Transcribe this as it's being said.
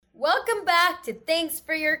back to Thanks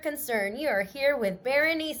for Your Concern. You are here with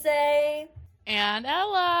Berenice. And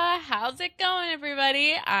Ella. How's it going,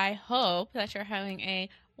 everybody? I hope that you're having a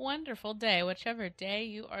wonderful day, whichever day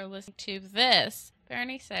you are listening to this.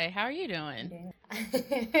 Berenice, how are you doing?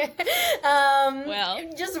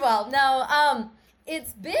 Just well. No,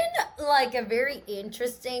 it's been like a very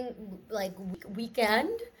interesting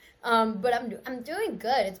weekend. But I'm doing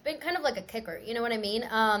good. It's been kind of like a kicker, you know what I mean?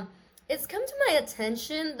 It's come to my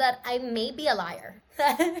attention that I may be a liar.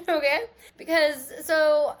 Okay? Because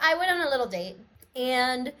so I went on a little date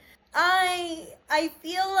and I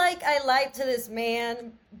feel like I lied to this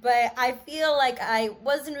man, but I feel like I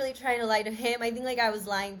wasn't really trying to lie to him. I think like I was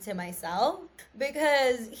lying to myself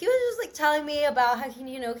because he was just like telling me about how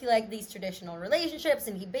he liked these traditional relationships,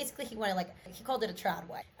 and he wanted he called it a trad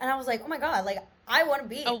wife. And I was like, oh my god, like I want to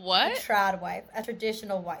be a what? A trad wife, a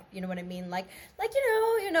traditional wife. You know what I mean? Like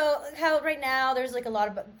you know how right now there's like a lot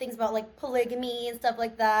of things about like polygamy and stuff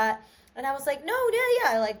like that. And I was like, no,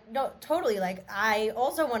 yeah, like, no, totally. Like, I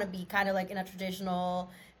also want to be kind of like in a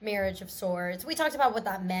traditional marriage of sorts. We talked about what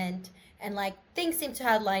that meant, and like things seemed to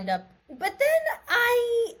have lined up. But then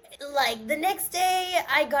the next day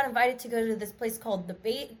I got invited to go to this place called the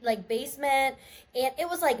Basement, and it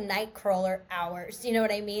was like Nightcrawler hours. You know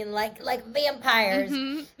what I mean? Like vampires.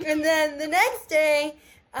 Mm-hmm. And then the next day,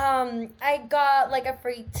 I got like a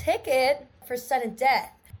free ticket for Sudden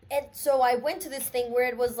Death. And so I went to this thing where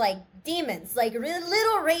it was like demons, like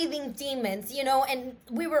little raving demons, you know, and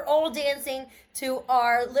we were all dancing to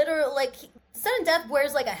our literal, like, Sudden Death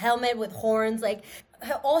wears like a helmet with horns, like,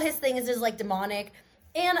 all his thing is just like demonic.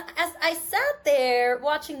 And as I sat there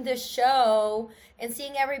watching this show and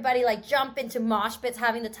seeing everybody like jump into mosh pits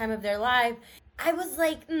having the time of their life, I was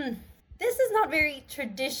like, this is not very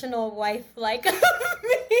traditional wife-like of me.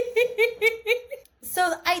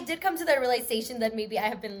 So I did come to the realization that maybe I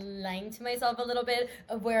have been lying to myself a little bit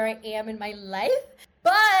of where I am in my life.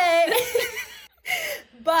 But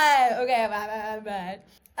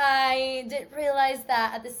I did realize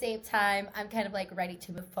that at the same time, I'm kind of like ready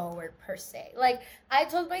to move forward per se. Like, I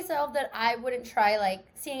told myself that I wouldn't try like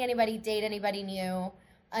seeing anybody date anybody new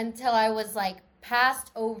until I was like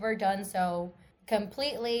passed over, done so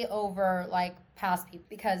completely over like past people,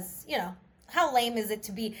 because, you know, how lame is it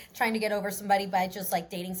to be trying to get over somebody by just like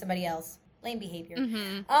dating somebody else? Lame behavior. Mm-hmm.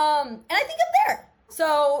 And I think I'm there.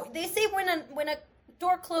 So they say when a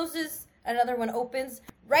door closes, another one opens.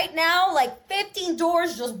 Right now, like 15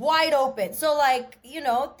 doors just wide open. So like, you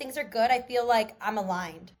know, things are good. I feel like I'm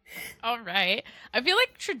aligned. All right. I feel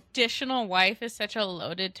like traditional wife is such a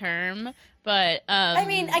loaded term, but I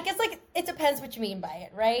mean, I guess like it depends what you mean by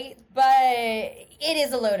it, right? But it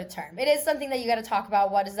is a loaded term. It is something that you got to talk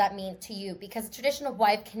about. What does that mean to you? Because traditional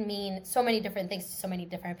wife can mean so many different things to so many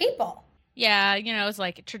different people. Yeah, you know, it's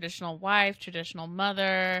like traditional wife, traditional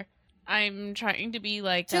mother. I'm trying to be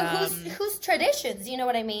like to whose traditions, you know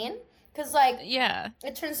what I mean? Because like, yeah,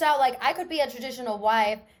 it turns out like I could be a traditional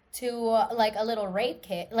wife to like a little rape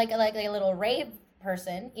kid, like a little rape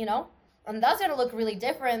person, you know, and that's gonna look really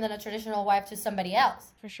different than a traditional wife to somebody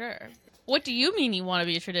else. For sure. What do you mean you want to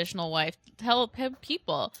be a traditional wife? Tell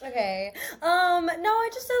people. Okay. No, I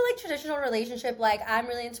just said like traditional relationship. Like, I'm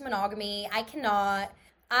really into monogamy. I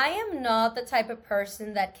am not the type of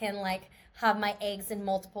person that can like have my eggs in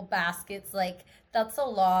multiple baskets. Like, that's a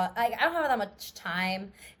lot. I don't have that much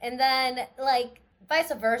time. And then like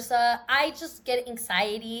vice versa, I just get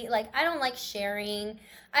anxiety. Like, I don't like sharing.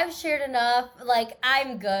 I've shared enough. Like,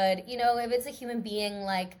 I'm good. You know, if it's a human being,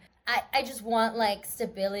 like, I just want like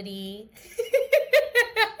stability.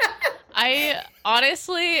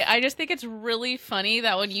 I just think it's really funny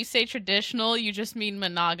that when you say traditional, you just mean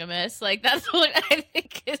monogamous. Like, that's what I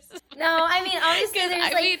think is. No, I mean, obviously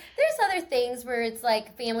there's other things where it's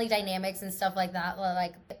like family dynamics and stuff like that,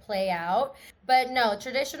 like play out. But no,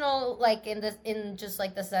 traditional, like in just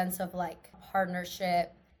like the sense of like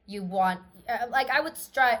partnership, you want, like, I would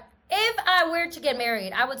strive, if I were to get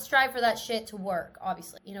married, I would strive for that shit to work,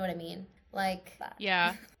 obviously. You know what I mean? Like that.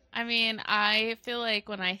 Yeah. I mean, I feel like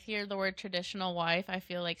when I hear the word traditional wife, I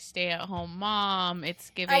feel like stay-at-home mom. It's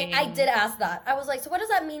giving... I did ask that. I was like, so what does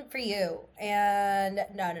that mean for you? And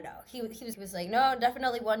no. He was like, no,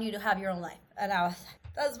 definitely want you to have your own life. And I was like,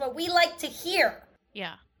 that's what we like to hear.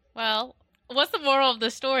 Yeah. Well, what's the moral of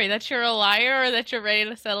the story? That you're a liar, or that you're ready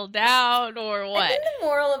to settle down, or what? I think the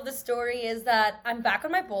moral of the story is that I'm back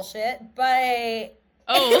on my bullshit, but...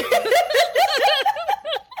 Oh.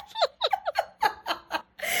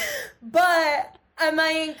 But am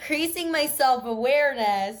I increasing my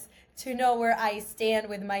self-awareness to know where I stand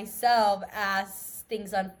with myself as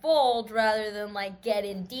things unfold, rather than like get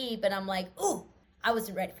in deep and I'm like, ooh, I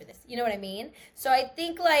wasn't ready for this. You know what I mean? So I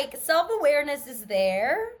think like self-awareness is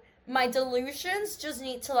there. My delusions just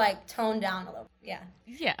need to like tone down a little. Yeah.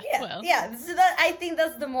 Yeah. Yeah. Well. Yeah. So that I think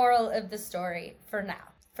that's the moral of the story for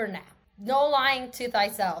now. For now. No lying to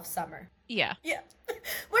thyself, Summer. Yeah. Yeah.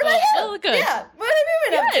 What about you? Well, good. Yeah. What have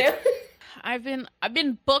you been up to? I've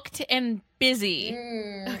been booked and busy.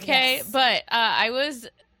 Okay, yes. but I was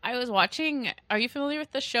watching. Are you familiar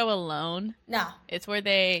with the show Alone? No. It's where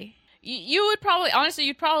you would probably, honestly,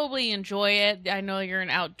 you'd probably enjoy it. I know you're an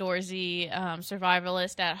outdoorsy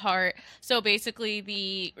survivalist at heart. So basically,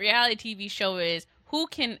 the reality TV show is who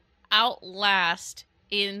can outlast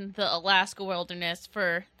in the Alaska wilderness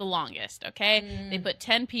for the longest. Okay, they put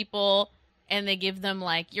 10 people. And they give them,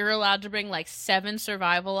 like, you're allowed to bring, like, 7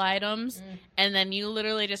 survival items. And then you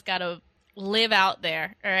literally just got to live out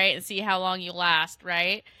there, all right? And see how long you last,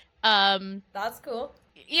 right? That's cool.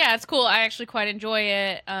 Yeah, it's cool. I actually quite enjoy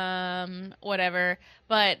it, whatever.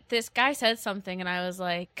 But this guy said something, and I was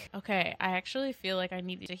like, okay, I actually feel like I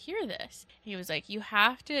need to hear this. He was like, you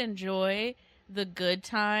have to enjoy the good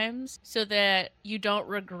times so that you don't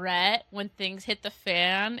regret when things hit the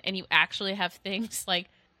fan and you actually have things, like,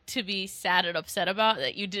 to be sad and upset about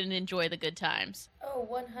that you didn't enjoy the good times. Oh,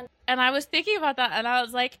 100. And I was thinking about that, and I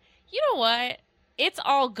was like, you know what? It's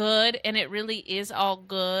all good, and it really is all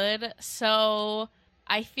good. So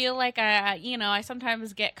I feel like I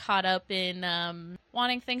sometimes get caught up in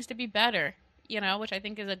wanting things to be better, which I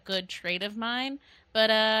think is a good trait of mine. But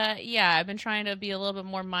yeah, I've been trying to be a little bit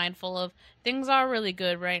more mindful of things are really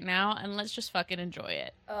good right now, and let's just fucking enjoy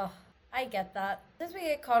it. Oh, I get that. Since we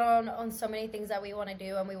get caught on so many things that we want to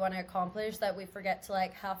do and we want to accomplish that we forget to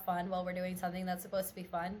like have fun while we're doing something that's supposed to be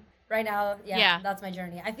fun. Right now, yeah, that's my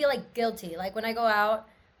journey. I feel like guilty. Like when I go out,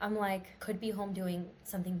 I'm like, could be home doing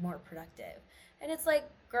something more productive. And it's like,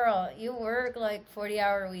 girl, you work like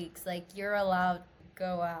 40-hour weeks. Like you're allowed to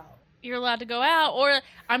go out. You're allowed to go out. Or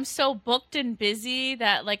I'm so booked and busy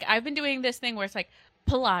that like I've been doing this thing where it's like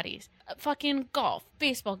Pilates, fucking golf,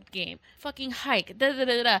 baseball game, fucking hike,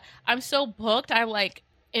 I'm so booked, I like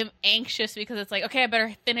am anxious because it's like, okay, I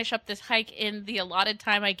better finish up this hike in the allotted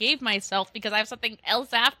time I gave myself because I have something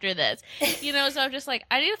else after this. So I'm just like,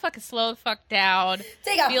 I need to fucking slow the fuck down.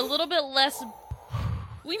 Be a little bit less.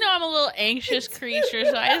 We know I'm a little anxious creature,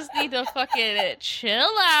 so I just need to fucking chill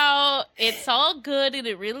out. It's all good, and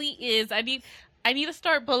it really is. I need to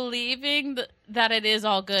start believing that it is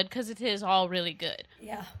all good because it is all really good.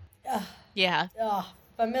 Yeah. Yeah.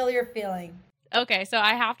 Familiar feeling. Okay, so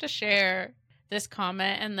I have to share this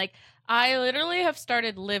comment, and like I literally have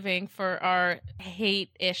started living for our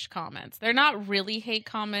hate-ish comments. They're not really hate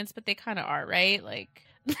comments, but they kind of are, right? Like,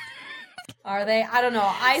 are they? I don't know.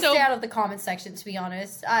 I stay out of the comment section, to be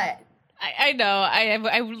honest. I know.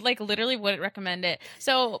 I like literally wouldn't recommend it.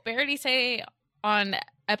 So Berenice on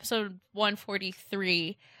episode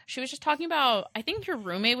 143, she was just talking about, I think your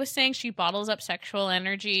roommate was saying she bottles up sexual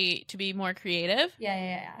energy to be more creative.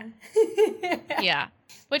 Yeah. Yeah.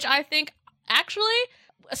 Which I think, actually,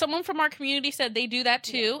 someone from our community said they do that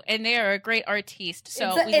too, and they are a great artiste.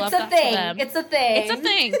 So we love that for them. It's a thing.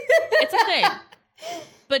 It's a thing.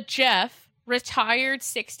 But Jeff, retired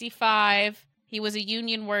 65, he was a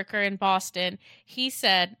union worker in Boston. He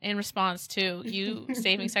said, in response to you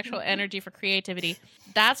saving sexual energy for creativity,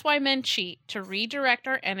 that's why men cheat, to redirect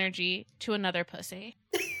our energy to another pussy.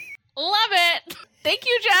 Love it. Thank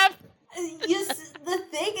you, Jeff. The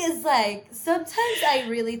thing is, like, sometimes I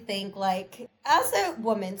really think, like, as a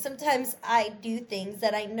woman, sometimes I do things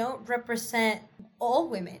that I know represent all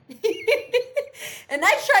women. And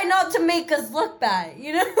I try not to make us look bad,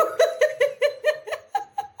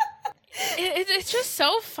 It's just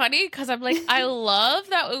so funny because I'm like, I love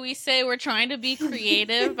that when we say we're trying to be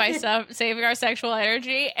creative by saving our sexual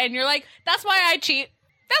energy, and you're like, that's why I cheat.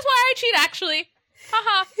 That's why I cheat, actually.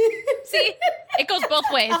 Haha. See? It goes both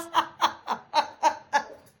ways.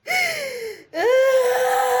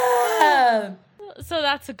 So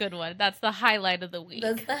that's a good one. That's the highlight of the week.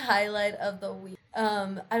 That's the highlight of the week.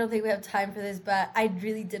 I don't think we have time for this, but I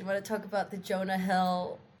really did want to talk about the Jonah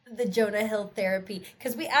Hill therapy,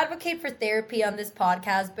 because we advocate for therapy on this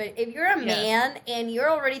podcast. But if you're a man and you're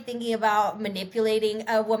already thinking about manipulating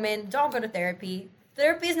a woman, don't go to therapy.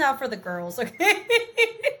 Therapy is not for the girls, okay?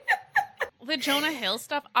 The Jonah Hill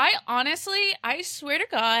stuff, I swear to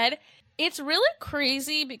God, it's really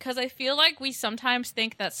crazy because I feel like we sometimes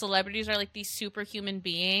think that celebrities are like these superhuman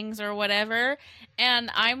beings or whatever.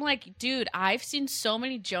 And I'm like, dude, I've seen so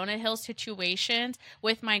many Jonah Hill situations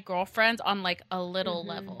with my girlfriends on like a little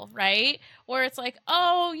level, right? Where it's like,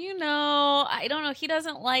 oh, I don't know, he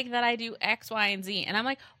doesn't like that I do X, Y, and Z. And I'm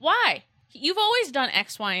like, why? You've always done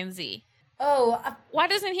X, Y, and Z. Oh, Why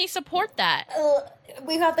doesn't he support that?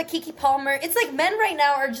 we got the Keke Palmer. It's like men right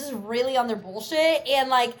now are just really on their bullshit. And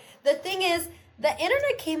like the thing is, the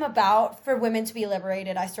internet came about for women to be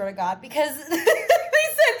liberated, I swear to God, because they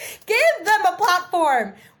said, give them a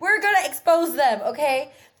platform. We're going to expose them,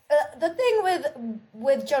 okay? The thing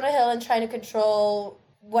with Jonah Hill and trying to control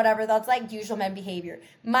whatever, that's like usual men behavior.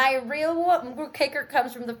 My real kicker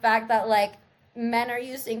comes from the fact that like men are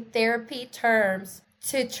using therapy terms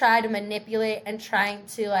to try to manipulate and trying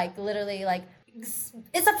to like literally like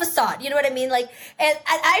it's a facade, you know what I mean? Like, and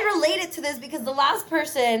I relate it to this because the last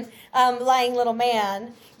person, Lying Little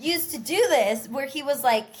Man, used to do this where he was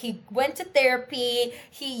like, he went to therapy,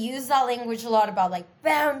 he used that language a lot about like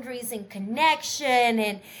boundaries and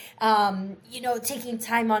connection and, you know, taking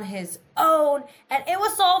time on his own. And it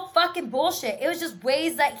was all fucking bullshit. It was just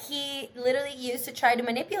ways that he literally used to try to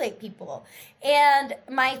manipulate people. And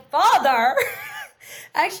my father...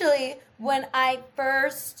 Actually, when I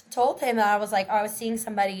first told him that I was like, I was seeing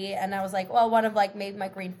somebody and I was like, well, one of like maybe my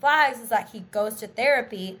green flags is that he goes to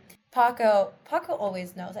therapy. Paco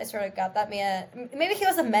always knows. I sort of got that man. Maybe he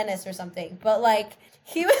was a menace or something, but like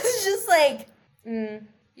he was just like,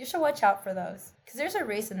 you should watch out for those because there's a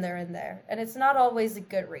reason they're in there and it's not always a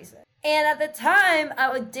good reason. And at the time,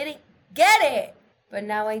 I didn't get it, but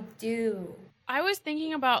now I do. I was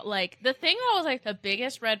thinking about, like, the thing that was, like, the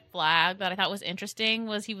biggest red flag that I thought was interesting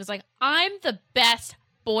was he was like, I'm the best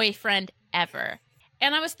boyfriend ever.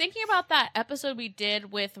 And I was thinking about that episode we did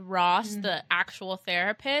with Ross, the actual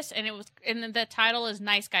therapist, and the title is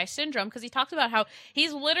Nice Guy Syndrome, because he talks about how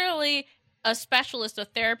he's literally a specialist of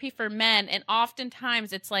therapy for men, and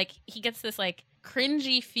oftentimes it's like he gets this, like,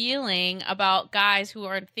 cringy feeling about guys who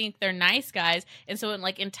think they're nice guys, and so it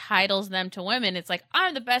like entitles them to women. It's like,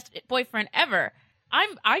 I'm the best boyfriend ever.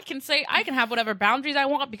 I can say I can have whatever boundaries I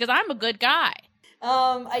want because I'm a good guy.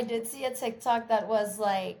 I did see a TikTok that was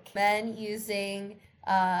like men using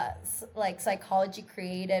like psychology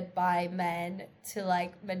created by men to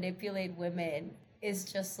like manipulate women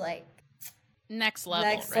is just like next level,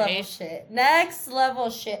 next right? level shit. Next level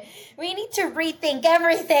shit. We need to rethink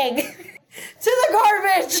everything. To the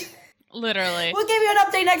garbage. Literally. We'll give you an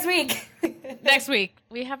update next week. Next week.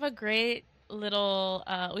 We have a great little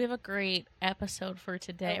episode for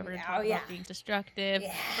today. We're talking about being destructive.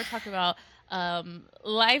 Yeah. We're talking about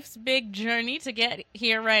life's big journey to get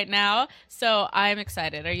here right now. So I'm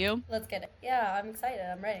excited. Are you? Let's get it. Yeah, I'm excited.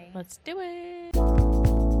 I'm ready. Let's do it.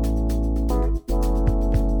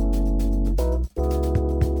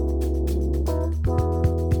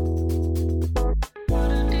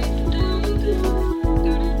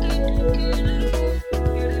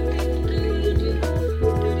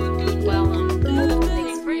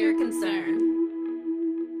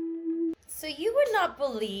 So you would not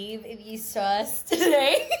believe if you saw us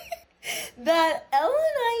today that Ella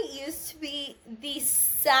and I used to be the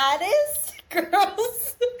saddest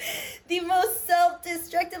girls, the most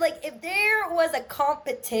self-destructive. Like if there was a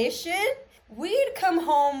competition, we'd come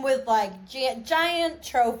home with like giant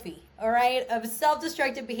trophy, all right, of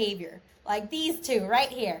self-destructive behavior. Like these two right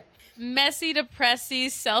here. Messy, depressy,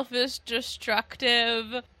 selfish,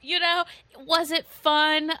 destructive. You know, was it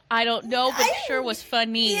fun? I don't know, but sure was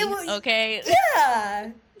funny. Okay?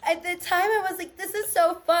 Yeah. At the time, I was like, this is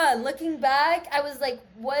so fun. Looking back, I was like,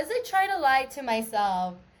 was I trying to lie to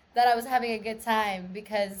myself that I was having a good time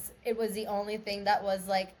because it was the only thing that was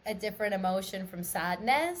like a different emotion from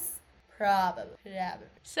sadness? Probably.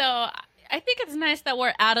 So I think it's nice that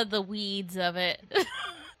we're out of the weeds of it.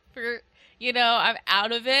 I'm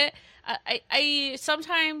out of it. I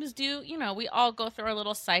sometimes do, we all go through our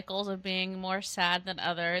little cycles of being more sad than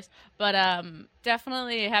others, but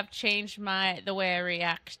definitely have changed the way I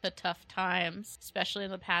react to tough times, especially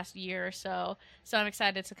in the past year or so. So I'm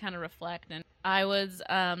excited to kind of reflect. And I was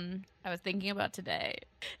thinking about today.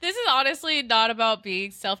 This is honestly not about being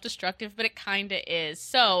self-destructive, but it kind of is.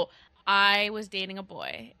 So I was dating a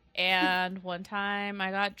boy. And one time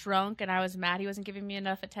I got drunk and I was mad he wasn't giving me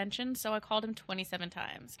enough attention, so I called him 27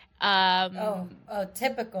 times.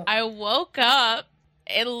 Typical. I woke up,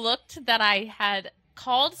 it looked that I had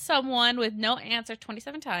called someone with no answer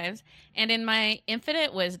 27 times, and in my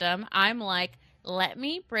infinite wisdom, I'm like, let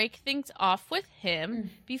me break things off with him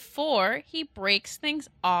before he breaks things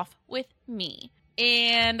off with me.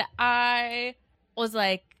 And I was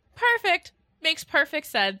like, perfect, makes perfect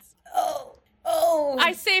sense. Oh,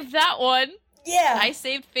 I saved that one. Yeah. I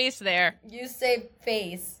saved face there. You saved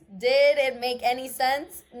face. Did it make any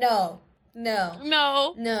sense? No. This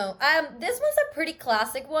one's a pretty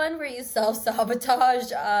classic one where you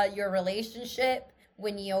self-sabotage your relationship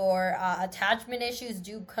when your attachment issues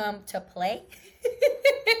do come to play.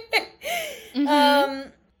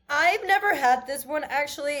 I've never had this one,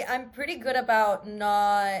 actually. I'm pretty good about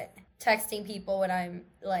not texting people when I'm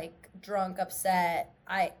like drunk, upset.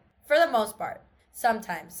 For the most part.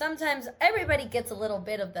 Sometimes everybody gets a little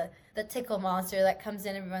bit of the tickle monster that comes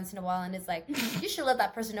in every once in a while, and it's like, you should let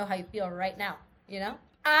that person know how you feel right now, you know?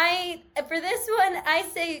 For this one, I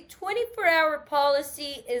say 24-hour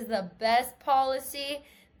policy is the best policy.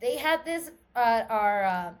 They had this at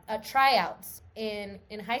our tryouts in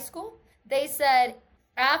high school. They said,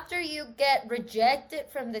 after you get rejected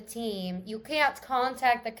from the team, you can't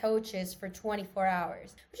contact the coaches for 24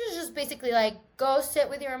 hours. Which is just basically like, go sit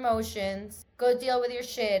with your emotions, go deal with your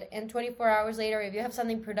shit, and 24 hours later, if you have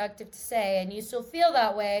something productive to say and you still feel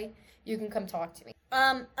that way, you can come talk to me.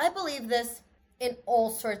 I believe this in all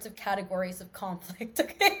sorts of categories of conflict,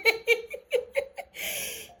 okay?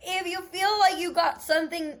 If you feel like you got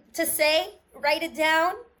something to say, write it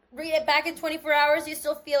down. Read it back in 24 hours, you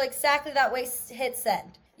still feel exactly that way, hit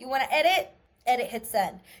send. You want to edit, hit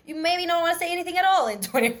send. You maybe don't want to say anything at all in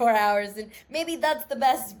 24 hours, and maybe that's the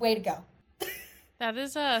best way to go. That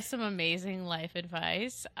is some amazing life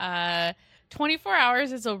advice. 24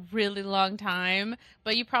 hours is a really long time,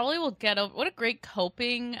 but you probably will get what a great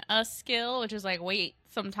coping skill, which is like wait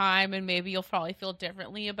some time and maybe you'll probably feel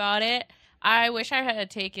differently about it. I wish I had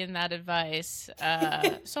taken that advice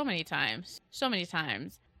so many times.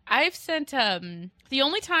 I've sent, the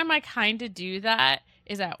only time I kind of do that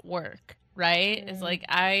is at work, right? It's like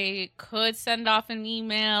I could send off an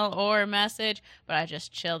email or a message, but I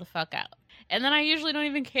just chill the fuck out. And then I usually don't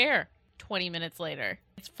even care 20 minutes later.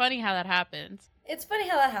 It's funny how that happens.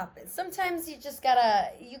 Sometimes you just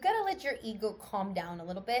gotta let your ego calm down a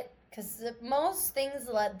little bit. Because most things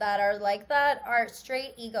that are like that are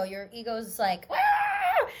straight ego. Your ego's like, ah!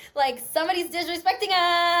 Like somebody's disrespecting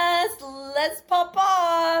us. Let's pop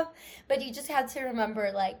off. But you just have to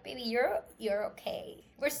remember, like, baby, you're okay.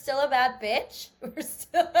 We're still a bad bitch. This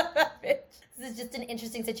is just an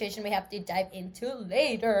interesting situation we have to dive into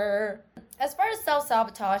later. As far as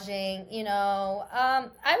self-sabotaging,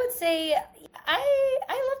 I would say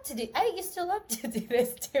I used to love to do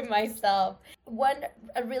this to myself.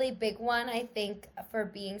 A really big one, I think, for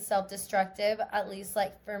being self-destructive, at least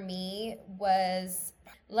like for me, was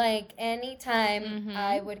like anytime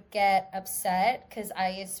I would get upset, because I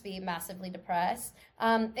used to be massively depressed.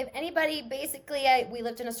 If anybody, basically, we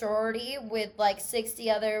lived in a sorority with like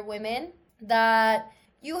 60 other women, that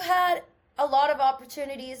you had a lot of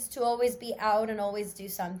opportunities to always be out and always do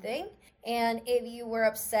something. And if you were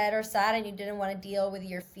upset or sad and you didn't want to deal with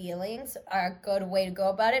your feelings, a good way to go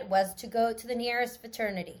about it was to go to the nearest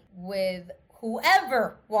fraternity with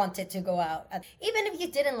whoever wanted to go out, even if you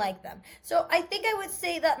didn't like them. So I think I would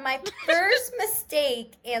say that my first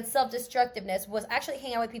mistake and self-destructiveness was actually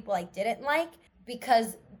hanging out with people I didn't like,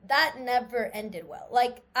 because that never ended well.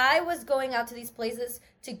 Like, I was going out to these places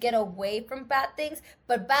to get away from bad things,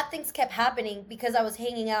 but bad things kept happening because I was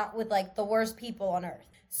hanging out with like the worst people on earth.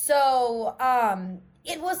 So,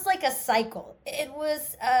 it was like a cycle. It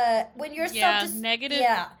was, when you're negative.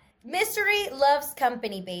 Yeah. Misery loves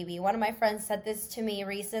company, baby. One of my friends said this to me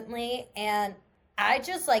recently, and I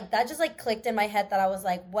just that clicked in my head, that I was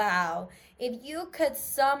like, wow, if you could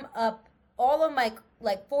sum up all of my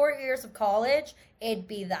 4 years of college, it'd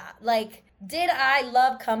be that. Like, did I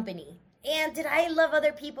love company? And did I love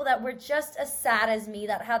other people that were just as sad as me,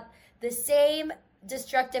 that had the same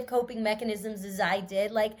destructive coping mechanisms as I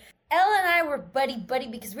did? Like, Ella and I were buddy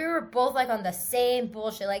because we were both like on the same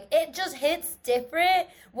bullshit. Like, it just hits different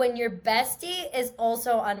when your bestie is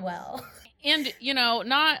also unwell. And,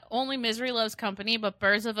 not only misery loves company, but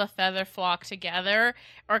birds of a feather flock together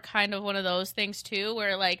are kind of one of those things too,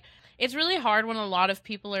 where like, it's really hard when a lot of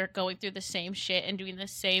people are going through the same shit and doing the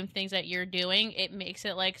same things that you're doing. It makes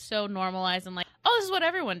it like so normalized and like, oh, this is what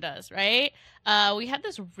everyone does, right? We had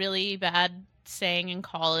this really bad saying in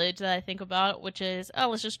college that I think about, which is, oh,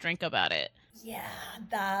 let's just drink about it. Yeah,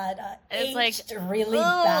 that it's aged like really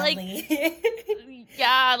badly.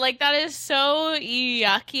 Yeah, like that is so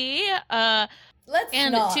yucky. Let's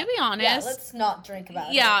not drink about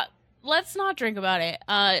it. Yeah, let's not drink about it.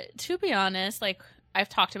 To be honest, like, I've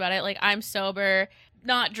talked about it. Like, I'm sober,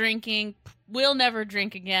 not drinking, will never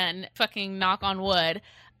drink again. Fucking knock on wood.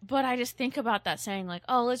 But I just think about that saying, like,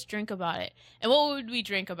 oh, let's drink about it. And what would we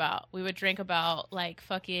drink about? We would drink about, like,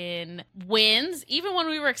 fucking wins. Even when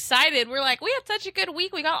we were excited, we're like, we had such a good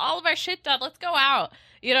week. We got all of our shit done. Let's go out,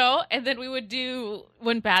 And then we would do,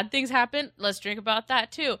 when bad things happen, let's drink about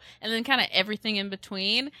that too. And then kind of everything in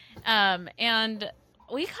between. And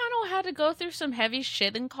we kind of had to go through some heavy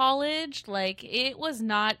shit in college. Like, it was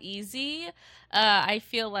not easy. I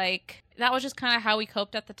feel like that was just kind of how we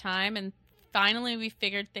coped at the time. And finally, we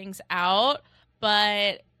figured things out.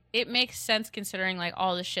 But it makes sense considering, like,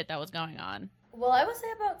 all the shit that was going on. Well, I would say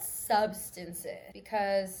about substances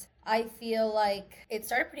because I feel like it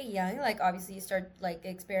started pretty young. Like, obviously, you start, like,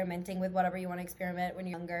 experimenting with whatever you want to experiment when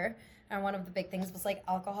you're younger. And one of the big things was, like,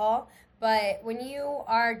 alcohol. But when you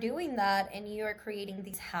are doing that and you are creating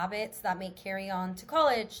these habits that may carry on to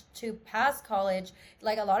college, to past college,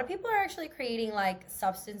 like a lot of people are actually creating like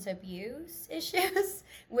substance abuse issues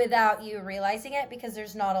without you realizing it because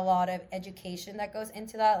there's not a lot of education that goes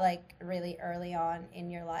into that like really early on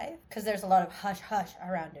in your life because there's a lot of hush hush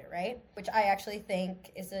around it, right? Which I actually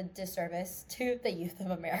think is a disservice to the youth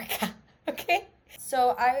of America. Okay?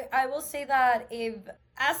 So I will say that if,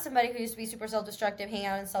 as somebody who used to be super self-destructive, hang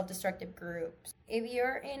out in self-destructive groups, if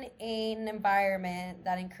you're in an environment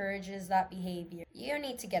that encourages that behavior, you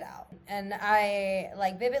need to get out. And I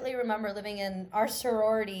like vividly remember living in our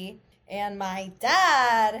sorority and my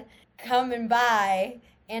dad coming by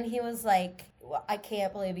and he was like, well, I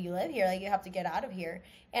can't believe you live here. Like, you have to get out of here.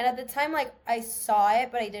 And at the time, like, I saw it,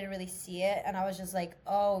 but I didn't really see it. And I was just like,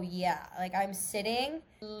 oh, yeah. Like, I'm sitting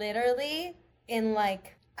literally in,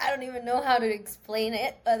 like, I don't even know how to explain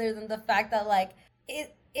it other than the fact that, like,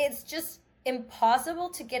 it's just impossible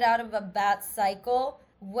to get out of a bad cycle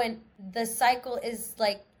when the cycle is,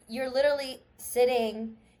 like, you're literally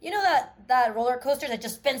sitting, you know that roller coaster that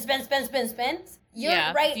just spins?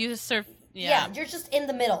 You're right. You surf. Yeah, you're just in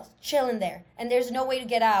the middle, chilling there, and there's no way to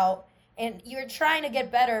get out, and you're trying to get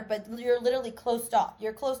better, but you're literally closed off.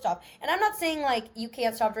 You're closed off. And I'm not saying, like, you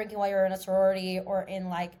can't stop drinking while you're in a sorority or in,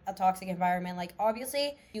 like, a toxic environment. Like,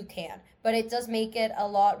 obviously, you can. But it does make it a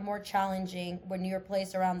lot more challenging when you're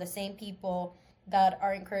placed around the same people that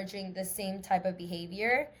are encouraging the same type of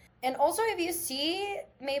behavior. And also, if you see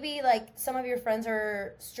maybe, like, some of your friends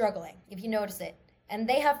are struggling, if you notice it, and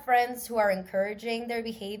they have friends who are encouraging their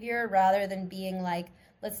behavior rather than being like,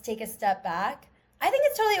 let's take a step back, I think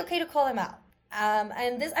it's totally okay to call them out.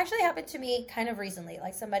 And this actually happened to me kind of recently.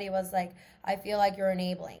 Like, somebody was like, I feel like you're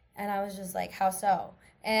enabling. And I was just like, how so?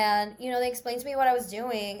 And, you know, they explained to me what I was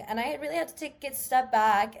doing. And I really had to take a step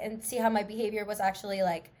back and see how my behavior was actually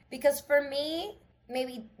like. Because for me,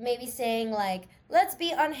 maybe saying like, let's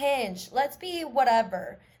be unhinged, let's be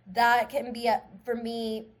whatever, that can be, for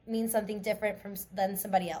me, means something different than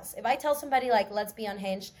somebody else. If I tell somebody, like, let's be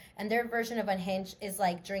unhinged, and their version of unhinged is,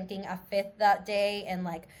 like, drinking a fifth that day and,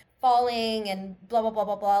 like, falling and blah, blah, blah,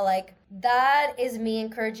 blah, blah, like, that is me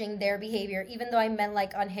encouraging their behavior, even though I meant,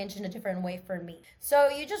 like, unhinged in a different way for me. So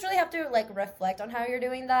you just really have to, like, reflect on how you're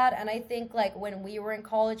doing that, and I think, like, when we were in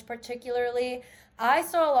college particularly, I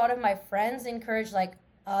saw a lot of my friends encourage, like,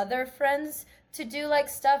 other friends to do like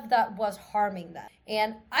stuff that was harming them.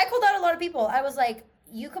 And I called out a lot of people. I was like,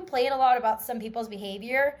 you complain a lot about some people's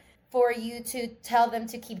behavior for you to tell them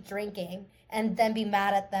to keep drinking and then be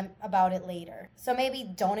mad at them about it later. So maybe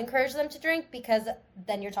don't encourage them to drink because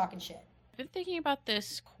then you're talking shit. I've been thinking about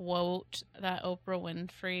this quote that Oprah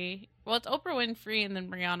Winfrey, well, it's Oprah Winfrey and then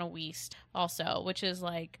Brianna Wiest also, which is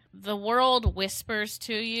like, the world whispers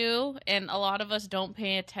to you and a lot of us don't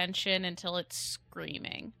pay attention until it's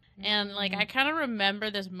screaming. And, like, I kind of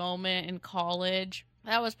remember this moment in college.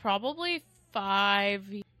 That was probably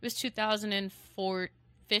it was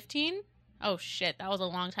 2015? Oh, shit, that was a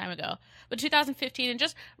long time ago. But 2015, and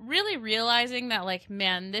just really realizing that, like,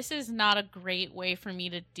 man, this is not a great way for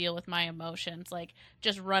me to deal with my emotions. Like,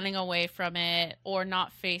 just running away from it or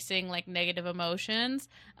not facing, like, negative emotions.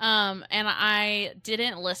 And I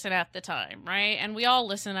didn't listen at the time, right? And we all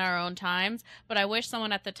listen at our own times. But I wish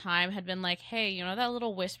someone at the time had been like, hey, you know that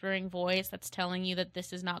little whispering voice that's telling you that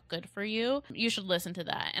this is not good for you? You should listen to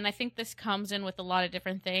that. And I think this comes in with a lot of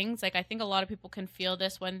different things. Like, I think a lot of people can feel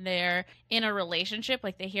this when they're in a relationship.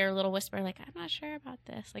 Like, they hear a little whisper, like, I'm not sure about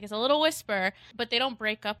this. Like, it's a little whisper, but they don't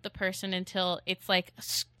break up the person until it's like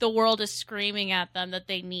the world is screaming at them that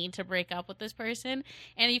they need to break up with this person.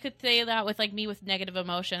 And you could say that with, like, me with negative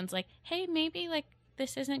emotions, like, hey, maybe, like,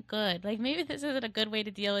 this isn't good. Like, maybe this isn't a good way to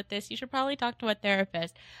deal with this. You should probably talk to a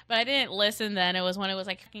therapist. But I didn't listen then. It was when it was,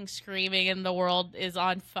 like, fucking screaming and the world is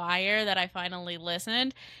on fire that I finally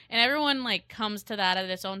listened. And everyone, like, comes to that at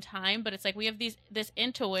its own time. But it's like we have this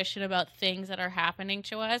intuition about things that are happening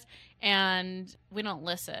to us, and we don't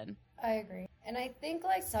listen. I agree. And I think,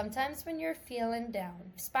 like, sometimes when you're feeling down,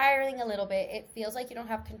 spiraling a little bit, it feels like you don't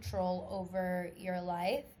have control over your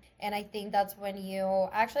life. And I think that's when you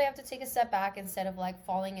actually have to take a step back instead of, like,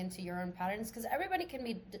 falling into your own patterns. Because everybody can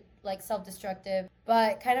be, like, self-destructive.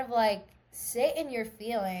 But kind of, like, sit in your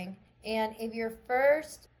feeling And if your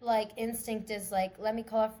first like instinct is like, let me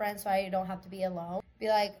call a friend so I don't have to be alone, be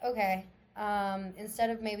like, okay, instead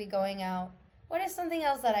of maybe going out, what is something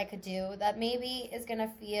else that I could do that maybe is gonna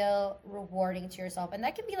feel rewarding to yourself? And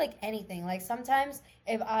that can be like anything. Like sometimes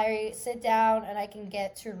if I sit down and I can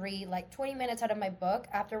get to read like 20 minutes out of my book,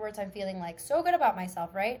 afterwards I'm feeling like so good about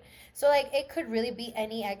myself, right? So like it could really be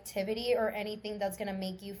any activity or anything that's gonna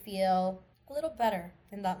make you feel a little better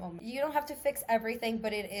in that moment. You don't have to fix everything,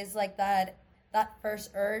 but it is like that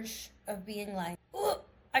first urge of being like, oh,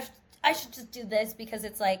 I should just do this, because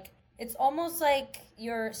it's like it's almost like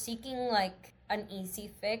you're seeking like an easy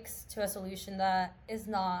fix to a solution that is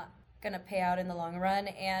not gonna pay out in the long run.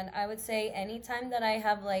 And I would say anytime that I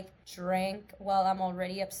have like drank while I'm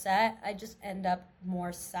already upset, I just end up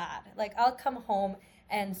more sad. Like I'll come home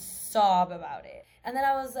and sob about it. And then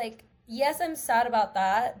I was like, yes, I'm sad about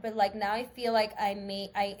that, but like now I feel like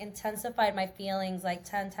I intensified my feelings like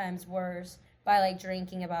 10 times worse by like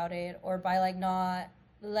drinking about it, or by like not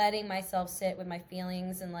letting myself sit with my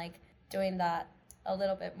feelings and like doing that a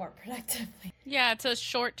little bit more productively. Yeah, it's a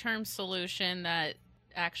short-term solution that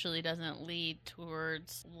actually doesn't lead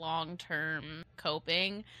towards long-term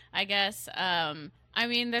coping, I guess. I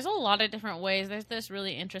mean, there's a lot of different ways. There's this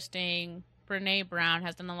really interesting, Brene Brown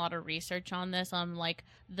has done a lot of research on this, on like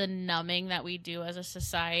the numbing that we do as a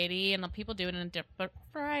society, and people do it in a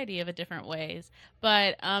variety of different ways.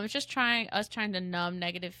 But it's just trying to numb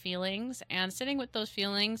negative feelings, and sitting with those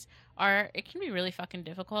feelings it can be really fucking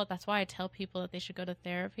difficult. That's why I tell people that they should go to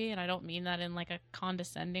therapy, and I don't mean that in like a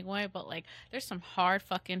condescending way, but like there's some hard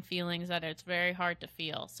fucking feelings that it's very hard to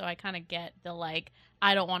feel. So I kind of get the like,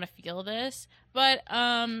 I don't want to feel this, but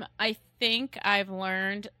I think I've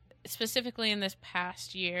learned, specifically in this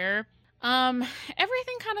past year,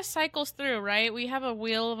 everything kind of cycles through, right? We have a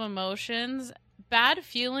wheel of emotions. Bad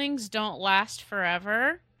feelings don't last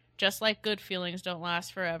forever, just like good feelings don't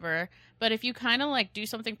last forever. But if you kind of like do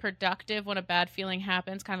something productive when a bad feeling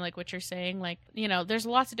happens, kind of like what you're saying, like, you know, there's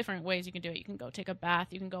lots of different ways you can do it. You can go take a bath,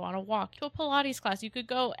 you can go on a walk, to a Pilates class, you could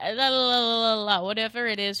go whatever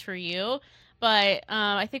it is for you. But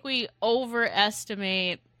I think we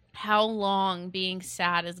overestimate how long being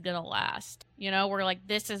sad is gonna last. You know, we're like,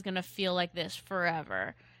 this is gonna feel like this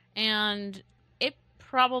forever, and it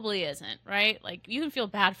probably isn't, right? Like you can feel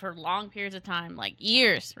bad for long periods of time, like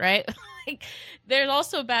years, right? Like there's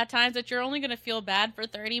also bad times that you're only gonna feel bad for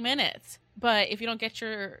 30 minutes. But if you don't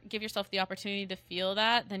give yourself the opportunity to feel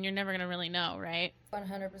that, then you're never gonna really know, right?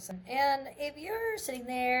 100%. And if you're sitting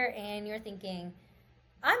there and you're thinking,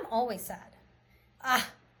 I'm always sad,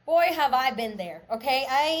 boy, have I been there, okay?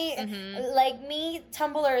 Like me,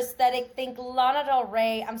 Tumblr aesthetic, think Lana Del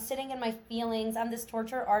Rey, I'm sitting in my feelings, I'm this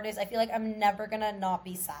torture artist, I feel like I'm never gonna not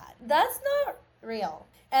be sad. That's not real.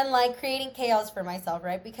 And like creating chaos for myself,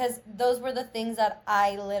 right? Because those were the things that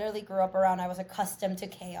I literally grew up around. I was accustomed to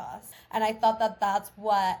chaos. And I thought that that's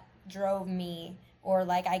what drove me, or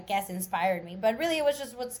like I guess inspired me, but really it was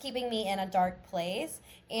just what's keeping me in a dark place.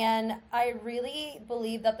 And I really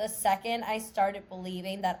believe that the second I started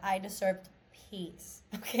believing that I deserved peace,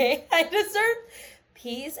 okay, I deserved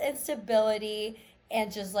peace and stability and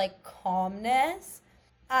just like calmness,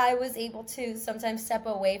 I was able to sometimes step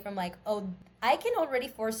away from like, oh, I can already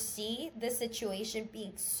foresee this situation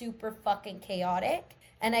being super fucking chaotic,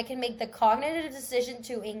 and I can make the cognitive decision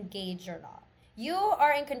to engage or not. You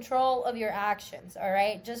are in control of your actions, all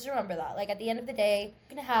right? Just remember that. Like, at the end of the day,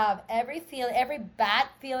 you can have every bad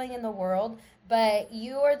feeling in the world, but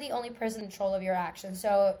you are the only person in control of your actions.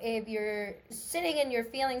 So if you're sitting in your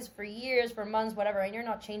feelings for years, for months, whatever, and you're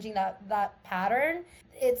not changing that pattern,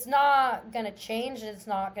 it's not going to change, and it's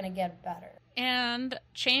not going to get better. And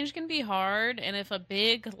change can be hard, and if a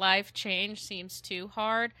big life change seems too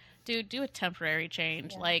hard, dude, do a temporary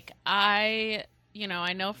change. Yeah. Like, I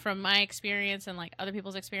know from my experience and like other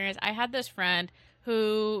people's experience, I had this friend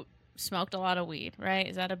who smoked a lot of weed, right?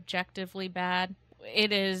 Is that objectively bad?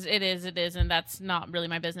 It is, and that's not really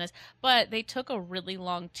my business. But they took a really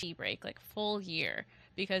long tea break, like full year,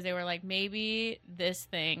 because they were like, maybe this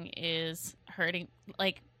thing is hurting,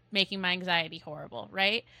 like making my anxiety horrible,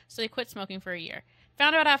 right? So they quit smoking for a year.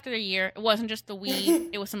 Found out after a year, it wasn't just the weed,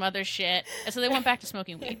 it was some other shit. And so they went back to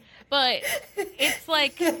smoking weed. But it's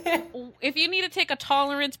like, if you need to take a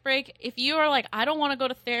tolerance break, if you are like, I don't want to go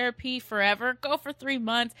to therapy forever, go for 3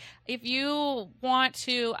 months. If you want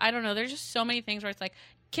to, I don't know, there's just so many things where it's like,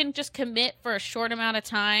 can just commit for a short amount of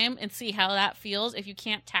time and see how that feels if you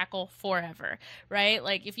can't tackle forever, right?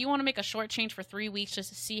 Like, if you want to make a short change for 3 weeks just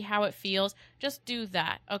to see how it feels, just do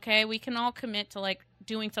that, okay? We can all commit to, like,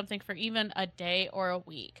 doing something for even a day or a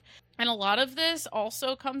week. And a lot of this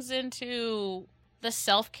also comes into the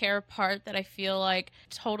self-care part that I feel like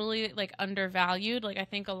totally like undervalued. Like I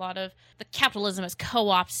think a lot of the capitalism has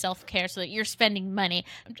co-opted self-care so that you're spending money.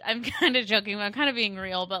 I'm kind of joking, but I'm kind of being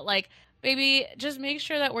real, but like maybe just make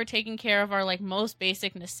sure that we're taking care of our like most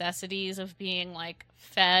basic necessities of being like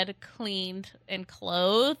fed, cleaned, and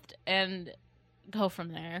clothed, and go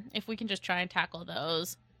from there. If we can just try and tackle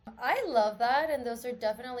those. I love that, and those are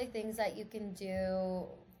definitely things that you can do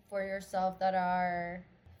for yourself that are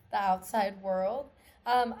the outside world.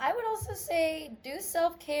 I would also say do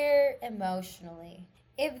self care emotionally.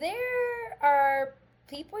 If there are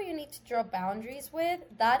people you need to draw boundaries with,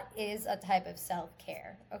 that is a type of self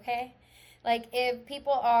care, okay? Like if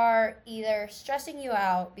people are either stressing you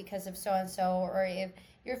out because of so and so, or if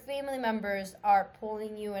your family members are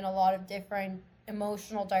pulling you in a lot of different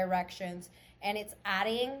emotional directions and it's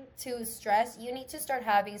adding to stress, you need to start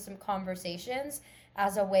having some conversations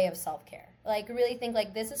as a way of self-care. Like really think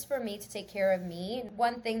like this is for me to take care of me.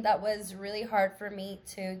 One thing that was really hard for me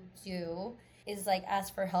to do is like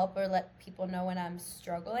ask for help or let people know when I'm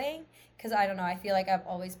struggling, because I don't know, I feel like I've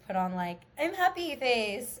always put on like I'm happy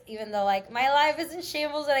face even though like my life is in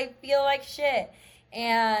shambles and I feel like shit.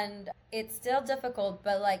 And it's still difficult,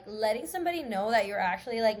 but like letting somebody know that you're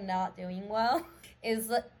actually like not doing well is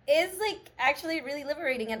like actually really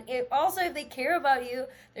liberating. And if they care about you,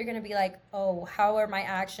 they're gonna be like, oh, how are my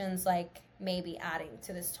actions like maybe adding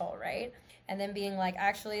to this toll, right? And then being like,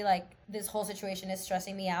 actually like this whole situation is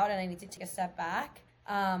stressing me out and I need to take a step back.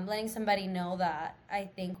 Letting somebody know that, I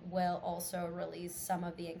think, will also release some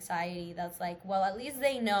of the anxiety that's like, well, at least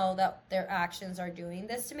they know that their actions are doing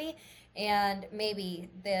this to me, and maybe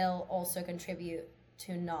they'll also contribute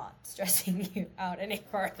to not stressing you out any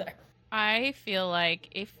further. I feel like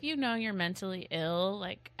if you know you're mentally ill,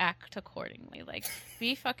 like act accordingly. Like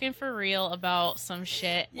be fucking for real about some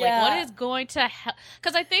shit. Yeah. Like what is going to help?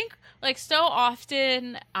 Because I think like so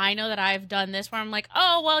often I know that I've done this where I'm like,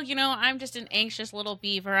 oh, well, you know, I'm just an anxious little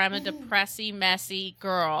beaver. I'm a depressy, messy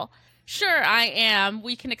girl. Sure, I am.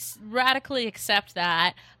 We can radically accept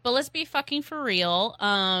that. But let's be fucking for real.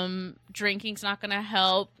 Drinking's not going to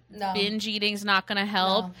help. No. Binge eating's not going to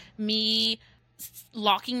help. No. Me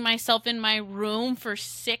locking myself in my room for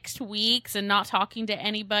 6 weeks and not talking to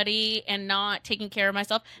anybody and not taking care of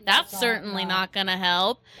myself, that's certainly not gonna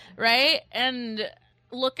help, right? And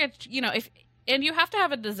look at, you know, and you have to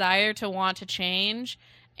have a desire to want to change.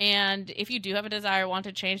 And if you do have a desire want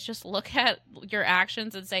to change, just look at your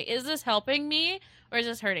actions and say, is this helping me or is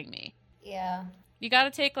this hurting me? Yeah. You got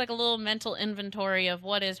to take like a little mental inventory of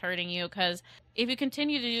what is hurting you, because if you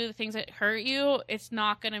continue to do the things that hurt you, it's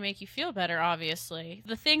not going to make you feel better, obviously.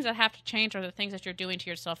 The things that have to change are the things that you're doing to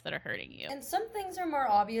yourself that are hurting you. And some things are more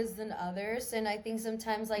obvious than others, and I think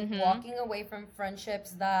sometimes like walking away from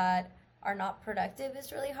friendships that are not productive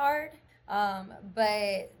is really hard.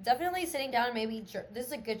 But definitely sitting down and maybe this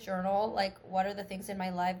is a good journal, like what are the things in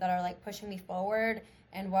my life that are like pushing me forward,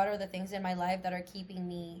 and what are the things in my life that are keeping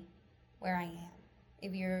me where I am.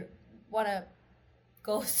 If you want to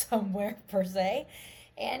go somewhere per se,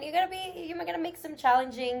 and you're gonna make some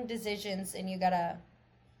challenging decisions, and you gotta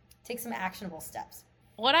take some actionable steps.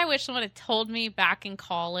 What I wish someone had told me back in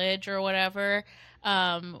college or whatever,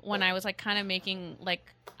 when I was like kind of making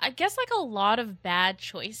like, I guess like a lot of bad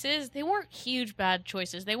choices. They weren't huge bad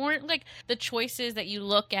choices. They weren't like the choices that you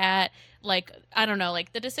look at, like, I don't know,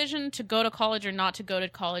 like the decision to go to college or not to go to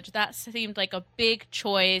college. That seemed like a big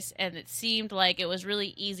choice, and it seemed like it was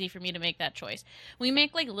really easy for me to make that choice. We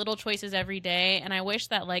make like little choices every day, and I wish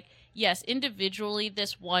that like, yes, individually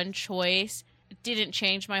this one choice didn't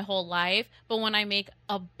change my whole life, but when I make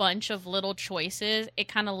a bunch of little choices, it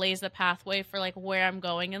kind of lays the pathway for like where I'm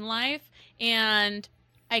going in life. And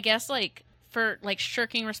I guess like for like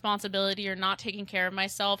shirking responsibility or not taking care of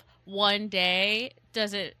myself one day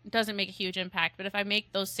doesn't make a huge impact. But if I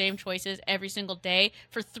make those same choices every single day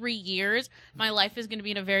for 3 years, my life is going to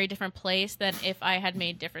be in a very different place than if I had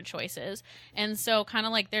made different choices. And so kind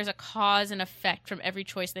of like there's a cause and effect from every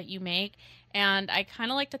choice that you make. And I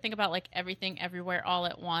kind of like to think about like Everything Everywhere All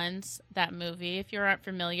at Once, that movie. If you aren't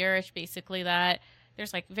familiar, it's basically that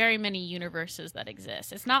there's like very many universes that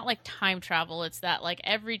exist. It's not like time travel. It's that like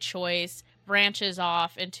every choice branches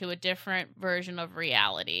off into a different version of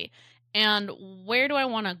reality. And where do I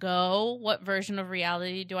want to go? What version of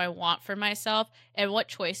reality do I want for myself? And what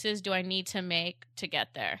choices do I need to make to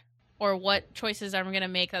get there? Or what choices am I going to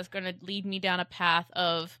make that's going to lead me down a path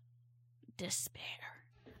of despair?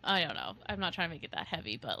 I don't know. I'm not trying to make it that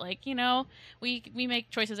heavy, but like, you know, we make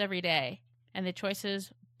choices every day, and the choices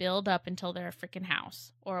build up until they're a freaking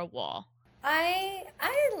house or a wall. I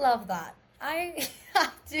love that. I I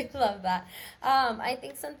do love that. I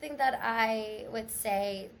think something that I would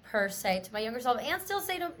say per se to my younger self and still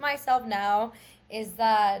say to myself now is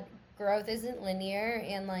that growth isn't linear,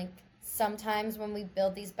 and like sometimes when we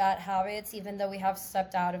build these bad habits, even though we have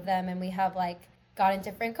stepped out of them and we have like gotten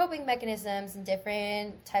different coping mechanisms and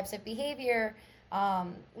different types of behavior,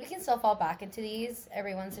 we can still fall back into these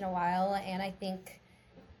every once in a while. And I think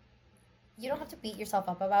you don't have to beat yourself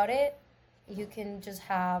up about it. You can just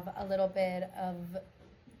have a little bit of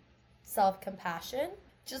self-compassion.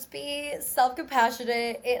 Just be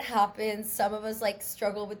self-compassionate. It happens. Some of us like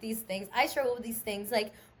struggle with these things. I struggle with these things.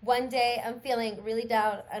 Like one day I'm feeling really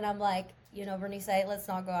down and I'm like, Bernice, let's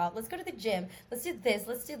not go out. Let's go to the gym. Let's do this.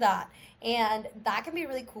 Let's do that. And that can be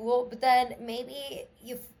really cool. But then maybe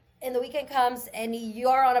and the weekend comes and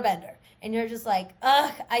you're on a bender and you're just like,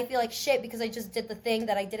 ugh, I feel like shit because I just did the thing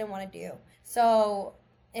that I didn't want to do. So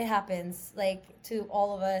it happens, like, to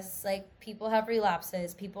all of us. Like, people have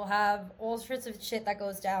relapses. People have all sorts of shit that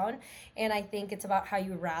goes down. And I think it's about how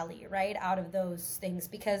you rally, right, out of those things.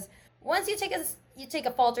 Because once you take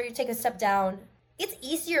a falter, you take a step down, it's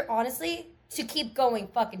easier, honestly, to keep going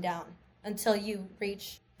fucking down until you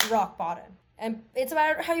reach rock bottom. And it's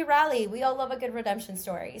about how you rally. We all love a good redemption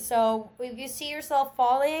story. So if you see yourself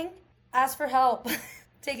falling, ask for help.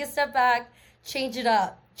 Take a step back. Change it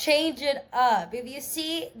up. Change it up. If you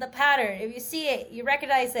see the pattern, if you see it, you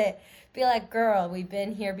recognize it, be like, girl, we've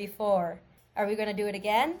been here before. Are we going to do it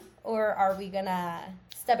again? Or are we going to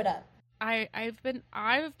step it up? I've been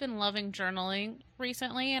loving journaling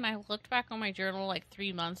recently, and I looked back on my journal like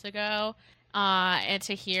 3 months ago,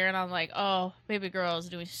 and I'm like, oh, baby girl is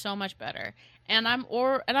doing so much better. And I'm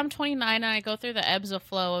 29, and I go through the ebbs and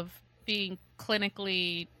flow of being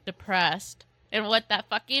clinically depressed and what that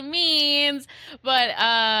fucking means. But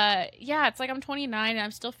yeah, it's like I'm 29 and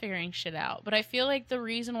I'm still figuring shit out. But I feel like the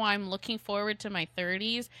reason why I'm looking forward to my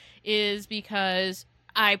 30s is because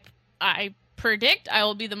I predict I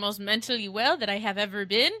will be the most mentally well that I have ever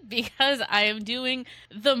been, because I am doing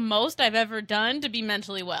the most I've ever done to be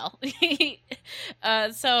mentally well.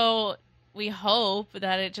 So we hope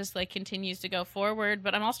that it just like continues to go forward.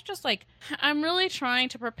 But I'm also just like, I'm really trying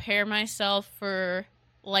to prepare myself for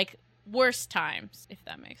like worse times, if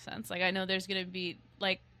that makes sense. Like, I know there's gonna be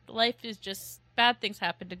like, life is just, bad things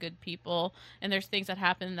happen to good people, and there's things that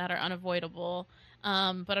happen that are unavoidable.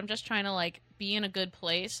 But I'm just trying to like be in a good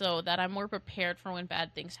place so that I'm more prepared for when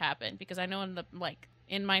bad things happen, because I know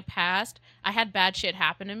in my past I had bad shit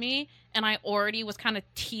happen to me and I already was kind of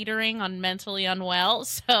teetering on mentally unwell,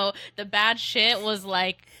 so the bad shit was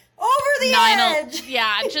like over the edge.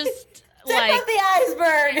 Yeah, just tip of the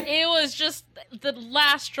iceberg. It was just the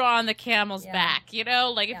last straw on the camel's back,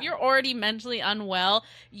 Like, if you're already mentally unwell,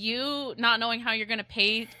 you not knowing how you're going to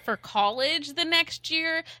pay for college the next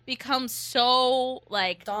year becomes so,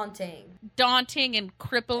 like, daunting and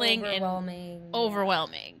crippling and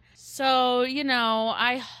overwhelming. So,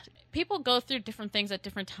 people go through different things at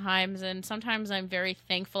different times, and sometimes I'm very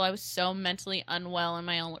thankful I was so mentally unwell in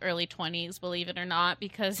my own early 20s, believe it or not,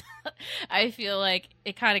 because I feel like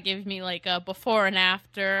it kind of gives me like a before and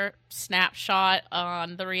after snapshot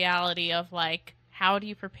on the reality of like, how do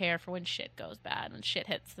you prepare for when shit goes bad, when shit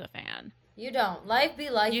hits the fan? You don't. Life be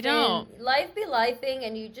lifing. You don't. Life be lifing,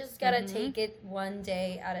 and you just gotta take it one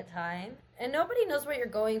day at a time. And nobody knows what you're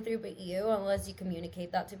going through but you, unless you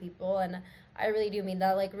communicate that to people. And I really do mean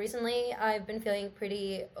that. Like, recently, I've been feeling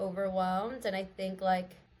pretty overwhelmed, and I think, like,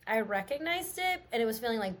 I recognized it, and it was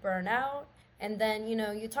feeling like burnout. And then,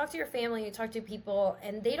 you talk to your family, you talk to people,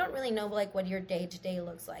 and they don't really know, like, what your day-to-day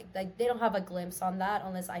looks like. Like, they don't have a glimpse on that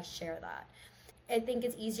unless I share that. I think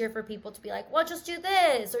it's easier for people to be like, well, just do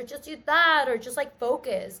this, or just do that, or just, like,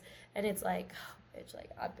 focus. And it's like, oh, bitch, like,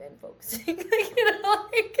 I've been focusing,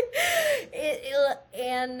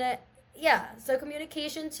 yeah, so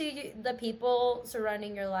communication to the people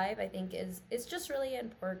surrounding your life, I think, is just really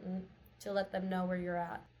important to let them know where you're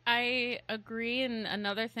at. I agree, and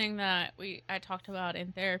another thing that I talked about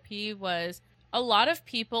in therapy was a lot of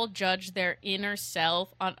people judge their inner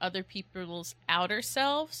self on other people's outer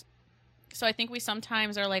selves. So I think we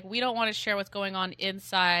sometimes are like, we don't want to share what's going on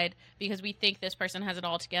inside because we think this person has it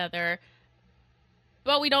all together,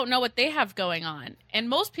 but we don't know what they have going on. And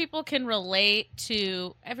most people can relate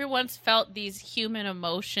to, everyone's felt these human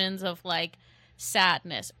emotions of like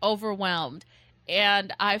sadness, overwhelmed.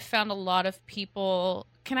 And I've found a lot of people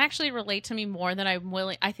can actually relate to me more than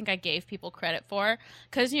I think I gave people credit for.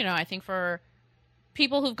 Because, I think for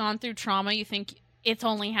people who've gone through trauma, you think it's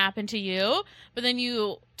only happened to you. But then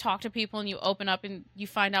you talk to people and you open up and you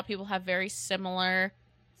find out people have very similar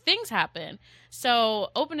things happen. So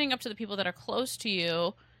opening up to the people that are close to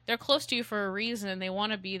you, they're close to you for a reason. They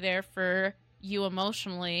want to be there for you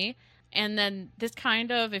emotionally. And then this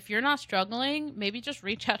kind of, if you're not struggling, maybe just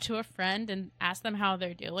reach out to a friend and ask them how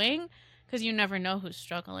they're doing, because you never know who's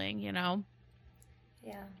struggling, you know?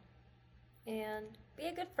 Yeah. And be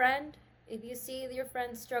a good friend. If you see your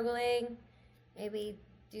friend struggling, maybe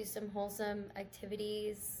do some wholesome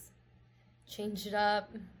activities, change it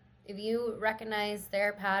up. If you recognize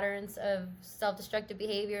their patterns of self-destructive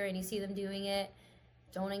behavior and you see them doing it,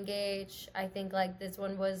 don't engage. I think like this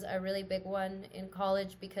one was a really big one in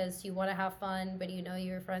college because you want to have fun, but you know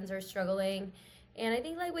your friends are struggling. And I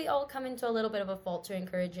think like we all come into a little bit of a fault to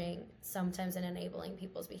encouraging sometimes and enabling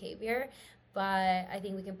people's behavior. But I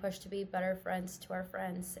think we can push to be better friends to our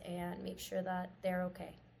friends and make sure that they're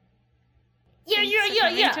okay. Thanks for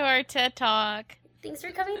coming to our TED Talk. Thanks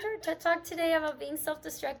for coming to our TED Talk today about being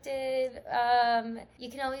self-destructive.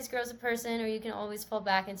 You can always grow as a person, or you can always fall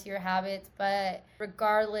back into your habits. But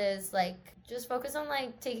regardless, like, just focus on,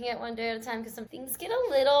 like, taking it one day at a time, because some things get a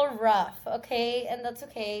little rough, okay? And that's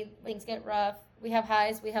okay. Things get rough. We have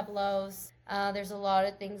highs, we have lows. There's a lot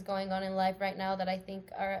of things going on in life right now that I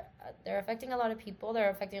think they're affecting a lot of people.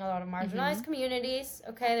 They're affecting a lot of marginalized communities,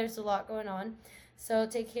 okay? There's a lot going on. So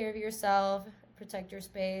take care of yourself, protect your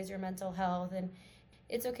space, your mental health, and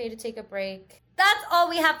it's okay to take a break. That's all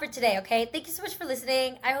we have for today, okay? Thank you so much for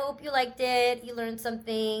listening. I hope you liked it, you learned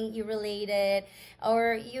something, you related,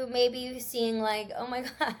 or you maybe seeing like, oh my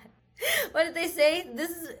God, what did they say?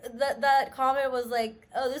 That comment was like,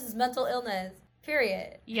 oh, this is mental illness,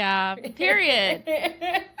 period. Yeah, period.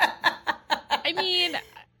 I mean,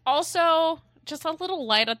 also, just a little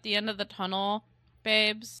light at the end of the tunnel,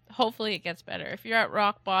 babes. Hopefully it gets better. If you're at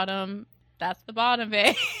rock bottom, that's the bottom,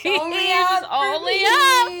 babe. Only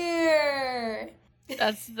up. Here.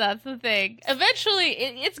 That's the thing. Eventually,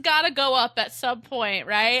 it's got to go up at some point,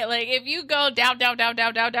 right? Like, if you go down,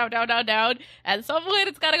 at some point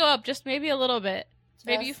it's got to go up just maybe a little bit.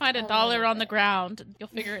 Maybe you find $1 on the ground. You'll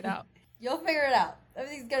figure it out. You'll figure it out.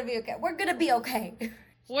 Everything's going to be okay. We're going to be okay.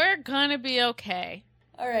 We're going to be okay.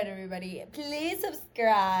 All right, everybody. Please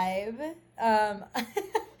subscribe. I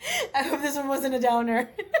hope this one wasn't a downer.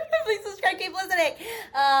 Please subscribe, keep listening.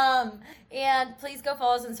 And please go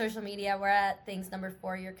follow us on social media. We're at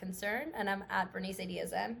things4 your concern. And I'm at Bernice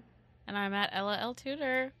DSM. And I'm at Ella L.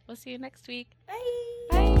 Tudor. We'll see you next week. Bye.